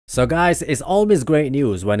So guys, it's always great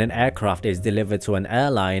news when an aircraft is delivered to an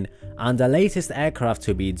airline, and the latest aircraft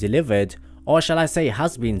to be delivered, or shall I say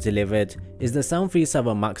has been delivered, is the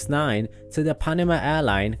 737 MAX 9 to the Panama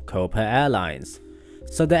airline Copa Airlines.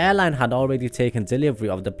 So the airline had already taken delivery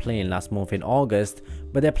of the plane last month in August,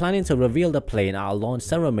 but they're planning to reveal the plane at a launch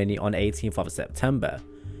ceremony on 18th of September.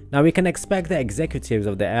 Now we can expect the executives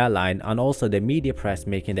of the airline and also the media press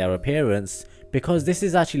making their appearance, because this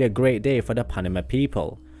is actually a great day for the Panama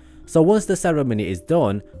people. So once the ceremony is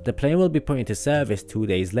done, the plane will be put into service 2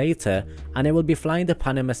 days later, and it will be flying the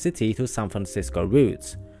Panama City to San Francisco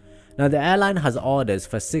route. Now the airline has orders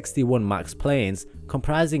for 61 MAX planes,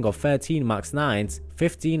 comprising of 13 MAX 9s,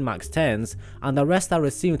 15 MAX 10s, and the rest are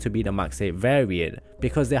assumed to be the MAX 8 variant,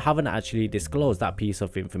 because they haven't actually disclosed that piece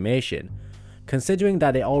of information. Considering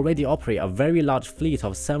that they already operate a very large fleet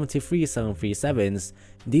of 73 737s,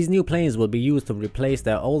 these new planes will be used to replace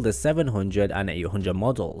their older 700 and 800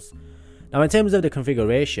 models. Now in terms of the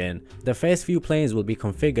configuration, the first few planes will be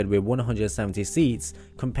configured with 170 seats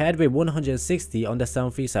compared with 160 on the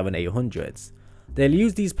 737-800s. They'll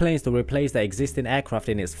use these planes to replace the existing aircraft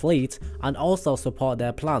in its fleet and also support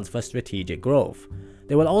their plans for strategic growth.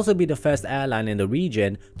 They will also be the first airline in the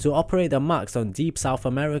region to operate the MAX on deep South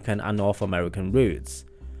American and North American routes.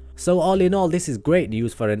 So all in all, this is great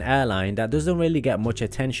news for an airline that doesn't really get much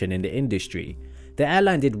attention in the industry. The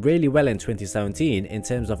airline did really well in 2017 in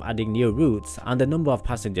terms of adding new routes and the number of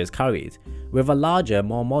passengers carried. With a larger,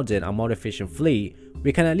 more modern and more efficient fleet,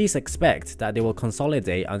 we can at least expect that they will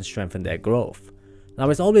consolidate and strengthen their growth. Now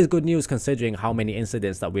it's always good news considering how many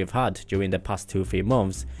incidents that we've had during the past 2-3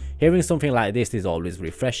 months. Hearing something like this is always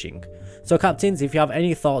refreshing. So captains, if you have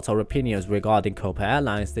any thoughts or opinions regarding Copa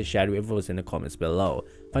Airlines, then share it with us in the comments below.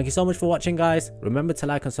 Thank you so much for watching guys, remember to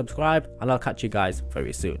like and subscribe, and I'll catch you guys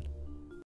very soon.